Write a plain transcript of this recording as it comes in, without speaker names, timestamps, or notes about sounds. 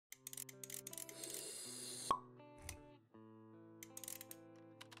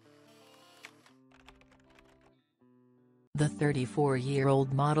The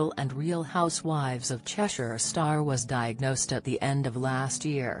 34-year-old model and Real Housewives of Cheshire star was diagnosed at the end of last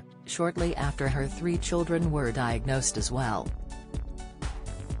year, shortly after her 3 children were diagnosed as well.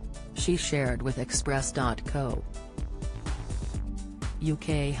 She shared with Express.co.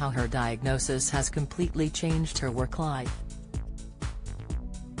 UK how her diagnosis has completely changed her work life.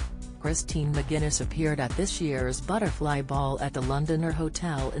 Christine McGuinness appeared at this year's Butterfly Ball at the Londoner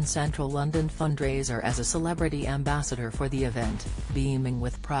Hotel in central London fundraiser as a celebrity ambassador for the event, beaming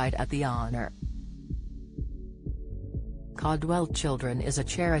with pride at the honour. Cadwell Children is a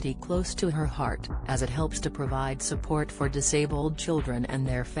charity close to her heart, as it helps to provide support for disabled children and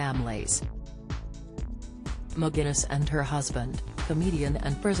their families. McGuinness and her husband, comedian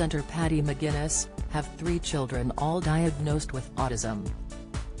and presenter Paddy McGuinness, have 3 children all diagnosed with autism.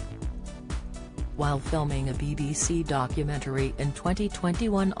 While filming a BBC documentary in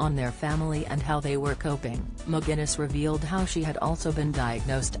 2021 on their family and how they were coping, McGuinness revealed how she had also been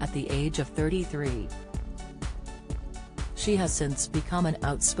diagnosed at the age of 33. She has since become an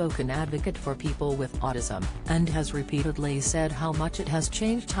outspoken advocate for people with autism, and has repeatedly said how much it has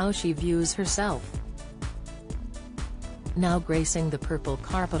changed how she views herself. Now gracing the purple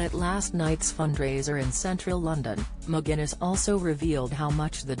carpet at last night's fundraiser in central London, McGuinness also revealed how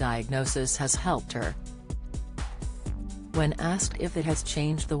much the diagnosis has helped her. When asked if it has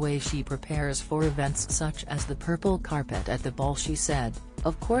changed the way she prepares for events such as the purple carpet at the ball, she said,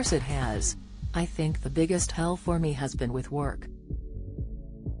 "Of course it has. I think the biggest help for me has been with work.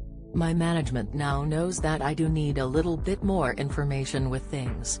 My management now knows that I do need a little bit more information with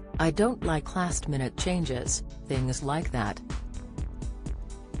things. I don't like last-minute changes, things like that.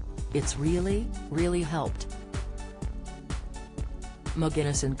 It's really helped."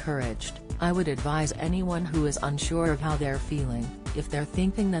 McGuinness encouraged, "I would advise anyone who is unsure of how they're feeling, if they're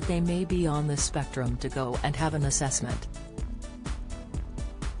thinking that they may be on the spectrum, to go and have an assessment."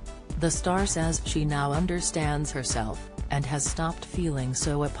 The star says she now understands herself, and has stopped feeling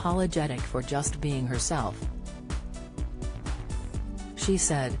so apologetic for just being herself. She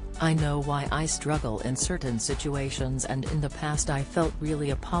said, "I know why I struggle in certain situations, and in the past I felt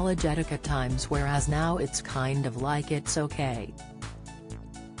really apologetic at times, whereas now it's kind of like it's okay.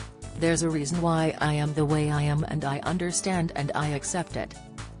 There's a reason why I am the way I am, and I understand and I accept it."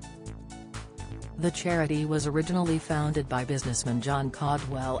 The charity was originally founded by businessman John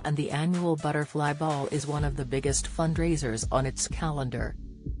Cadwell, and the annual Butterfly Ball is one of the biggest fundraisers on its calendar.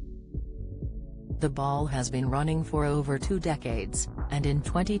 The ball has been running for over 2 decades, and in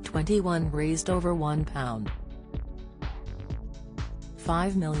 2021 raised over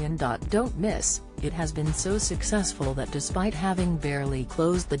 £1.5 million. Don't miss, it has been so successful that despite having barely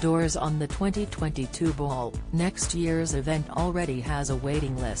closed the doors on the 2022 ball, next year's event already has a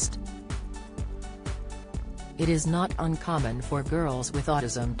waiting list. It is not uncommon for girls with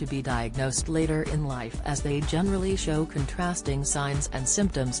autism to be diagnosed later in life, as they generally show contrasting signs and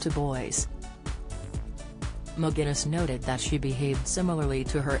symptoms to boys. McGuinness noted that she behaved similarly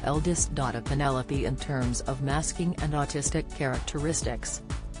to her eldest daughter Penelope in terms of masking and autistic characteristics.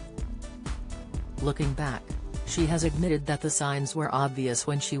 Looking back, she has admitted that the signs were obvious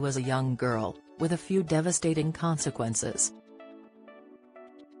when she was a young girl, with a few devastating consequences.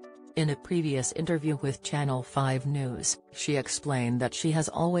 In a previous interview with Channel 5 News, she explained that she has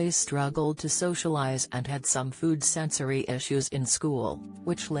always struggled to socialize and had some food sensory issues in school,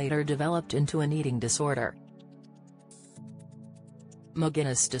 which later developed into an eating disorder.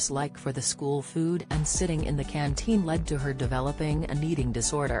 McGuinness' dislike for the school food and sitting in the canteen led to her developing an eating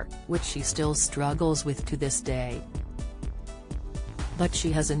disorder, which she still struggles with to this day. But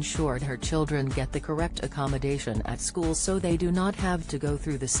she has ensured her children get the correct accommodation at school so they do not have to go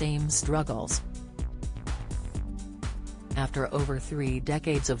through the same struggles. After over 3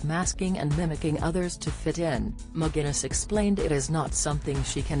 decades of masking and mimicking others to fit in, McGuinness explained it is not something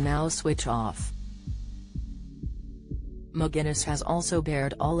she can now switch off. McGuinness has also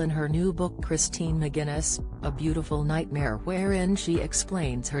bared all in her new book Christine McGuinness, A Beautiful Nightmare, wherein she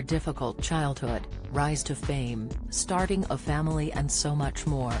explains her difficult childhood, rise to fame, starting a family and so much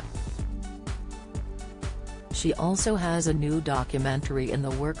more. She also has a new documentary in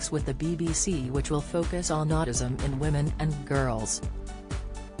the works with the BBC which will focus on autism in women and girls.